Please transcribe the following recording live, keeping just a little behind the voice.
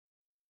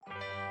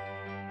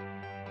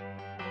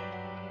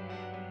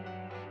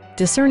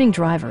Discerning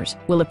drivers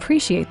will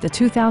appreciate the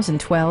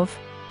 2012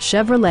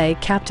 Chevrolet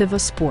Captiva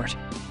Sport.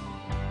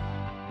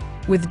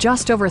 With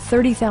just over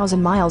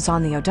 30,000 miles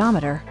on the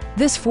odometer,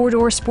 this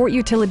four-door sport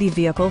utility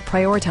vehicle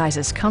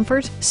prioritizes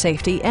comfort,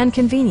 safety, and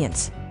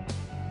convenience.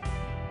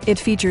 It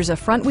features a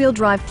front-wheel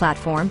drive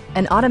platform,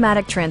 an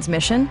automatic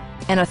transmission,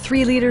 and a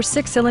 3-liter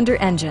 6-cylinder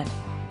engine.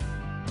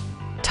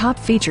 Top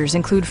features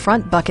include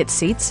front bucket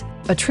seats,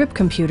 a trip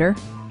computer,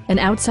 an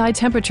outside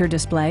temperature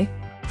display,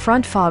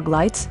 front fog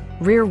lights,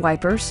 rear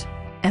wipers,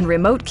 and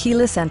remote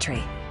keyless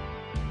entry.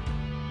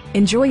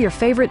 Enjoy your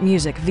favorite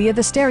music via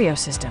the stereo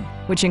system,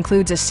 which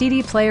includes a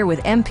CD player with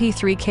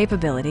MP3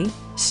 capability,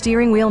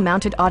 steering wheel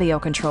mounted audio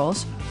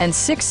controls, and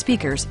 6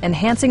 speakers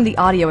enhancing the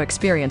audio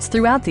experience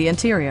throughout the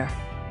interior.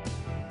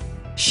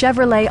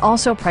 Chevrolet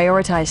also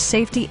prioritized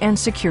safety and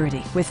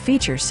security with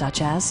features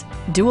such as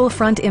dual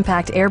front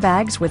impact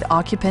airbags with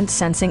occupant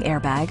sensing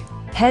airbag,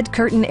 head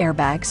curtain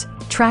airbags,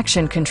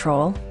 traction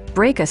control,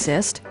 brake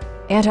assist,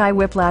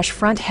 anti-whiplash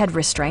front head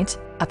restraints,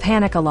 a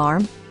panic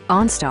alarm,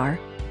 OnStar,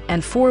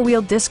 and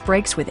 4-wheel disc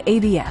brakes with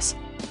ABS.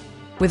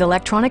 With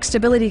electronic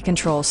stability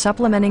control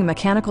supplementing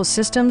mechanical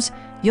systems,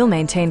 you'll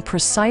maintain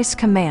precise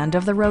command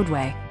of the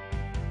roadway.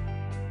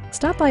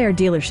 Stop by our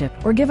dealership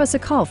or give us a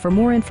call for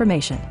more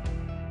information.